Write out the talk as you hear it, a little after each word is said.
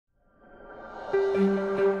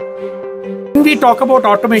When we talk about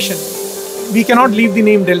automation, we cannot leave the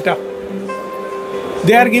name Delta.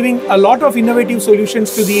 They are giving a lot of innovative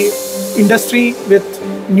solutions to the industry with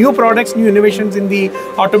new products, new innovations in the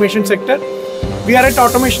automation sector. We are at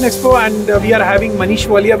Automation Expo and we are having Manish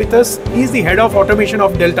Walia with us. He is the head of automation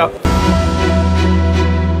of Delta.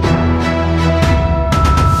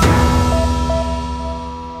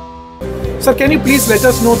 Sir, can you please let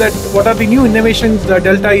us know that what are the new innovations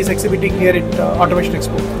Delta is exhibiting here at Automation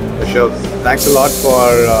Expo? Sure. Thanks a lot for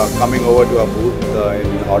coming over to our booth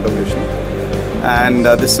in automation. And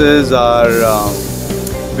this is our,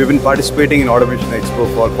 we've been participating in Automation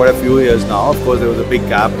Expo for quite a few years now. Of course, there was a big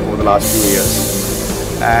gap over the last few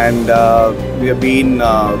years. And we have been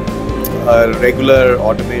a regular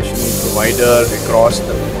automation provider across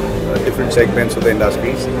the different segments of the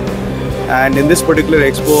industries. And in this particular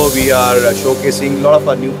expo, we are showcasing a lot of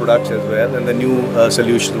our new products as well and the new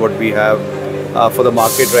solutions what we have for the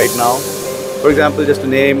market right now. For example, just to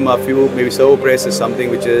name a few, maybe Servo Press is something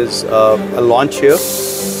which is a launch here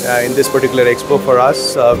in this particular expo for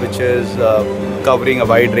us, which is covering a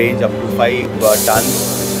wide range up to 5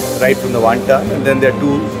 tons, right from the 1 ton. And then there are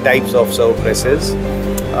 2 types of Servo Presses,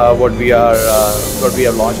 what we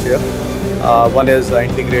have launched here. One is an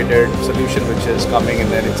integrated solution which is coming, and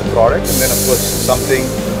then it's a product, and then of course something.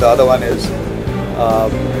 The other one is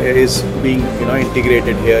being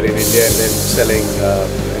integrated here in India and then selling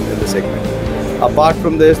in the segment. Apart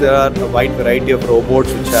from this, there are a wide variety of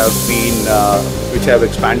robots which have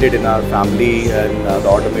expanded in our family and the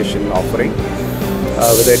automation offering.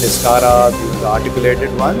 Whether it is Skara, the articulated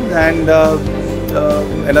one, and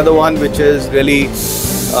another one which is really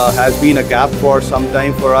has been a gap for some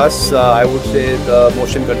time for us. I would say the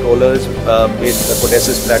motion controllers based on the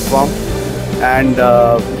Codesys platform, and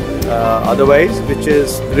otherwise, which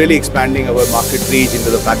is really expanding our market reach into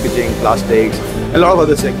the packaging, plastics, and a lot of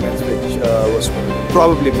other segments which was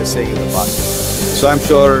probably missing in the past. So I'm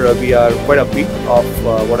sure we are quite upbeat of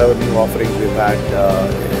whatever new offerings we've had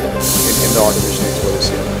in the Automation Expo this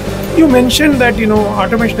year. You mentioned that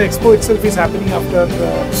Automation Expo itself is happening after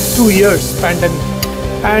 2 years pandemic.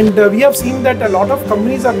 And we have seen that a lot of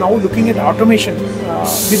companies are now looking at automation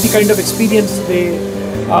with the kind of experience they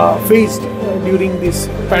faced during this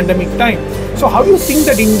pandemic time. So how do you think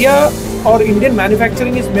that India or Indian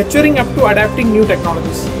manufacturing is maturing up to adapting new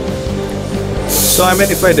technologies? So I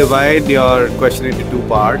mean, if I divide your question into 2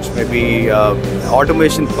 parts, maybe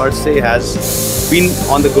automation per se has been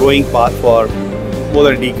on the growing path for more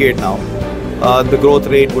than a decade now. The growth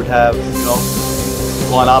rate would have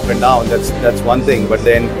gone up and down. That's one thing. But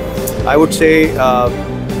then I would say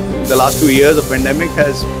the last 2 years of pandemic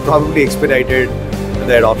has probably expedited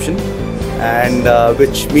the adoption, and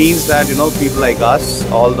which means that people like us,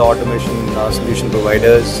 all the automation solution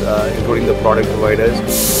providers, including the product providers,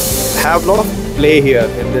 have a lot of play here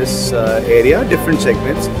in this area, different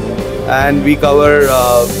segments, and we cover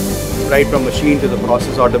right from machine to the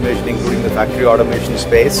process automation, including the factory automation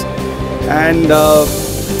space. And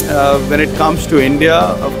when it comes to India,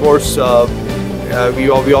 of course, we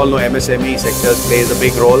all know MSME sectors plays a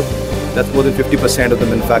big role. That's more than 50% of the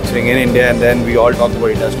manufacturing in India, and then we all talk about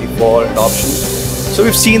Industry 4 adoption. So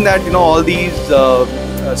we've seen that all these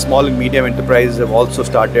small and medium enterprises have also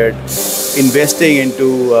started investing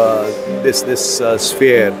into this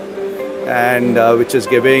sphere, and which is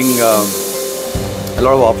giving a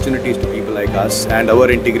lot of opportunities to people like us and our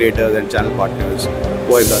integrators and channel partners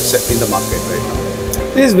who are in the market right now.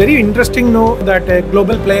 It is very interesting to know that a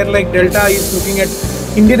global player like Delta is looking at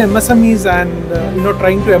Indian MSMEs and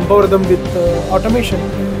trying to empower them with automation,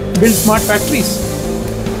 build smart factories.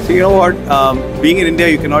 So you know what, being in India,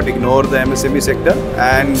 you cannot ignore the MSME sector,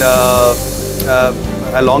 and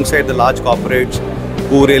alongside the large corporates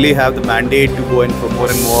who really have the mandate to go in for more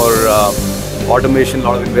and more automation, a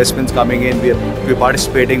lot of investments coming in. We're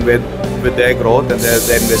participating with their growth and their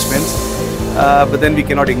investments. But then we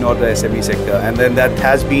cannot ignore the SME sector, and then that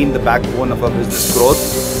has been the backbone of our business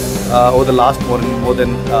growth over the last more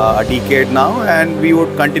than a decade now, and we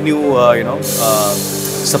would continue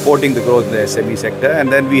supporting the growth in the SME sector.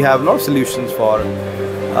 And then we have a lot of solutions for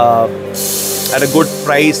at a good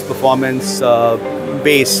price performance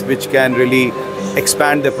base, which can really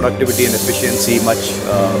expand their productivity and efficiency much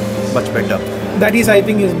better. That is, I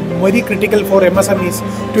think, is very critical for MSMEs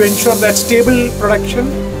to ensure that stable production,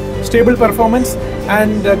 stable performance,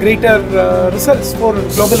 and greater results for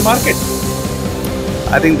global market.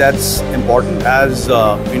 I think that's important, as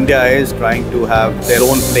India is trying to have their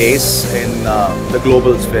own place in the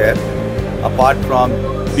global sphere. Apart from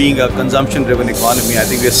being a consumption-driven economy, I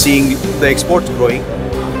think we're seeing the exports growing.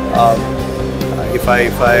 if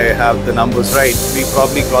I have the numbers right, we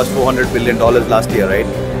probably crossed $400 billion last year, right?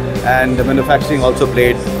 And the manufacturing also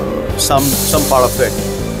played some part of it.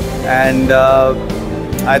 And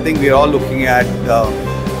I think we're all looking at a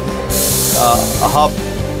hub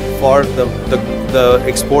for the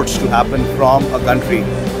exports to happen from a country.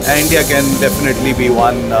 And India can definitely be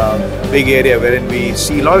one big area wherein we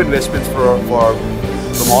see a lot of investments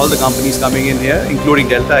from all the companies coming in here, including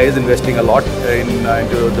Delta is investing a lot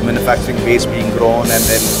into the manufacturing base being grown, and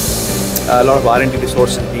then a lot of R&D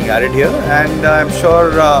resources being added here. And I'm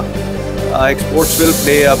sure exports will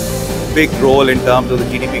play a big role in terms of the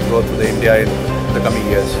GDP growth of India in the coming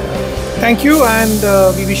years. Thank you,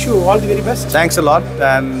 and we wish you all the very best. Thanks a lot,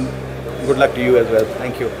 and good luck to you as well.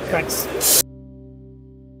 Thank you. Thanks.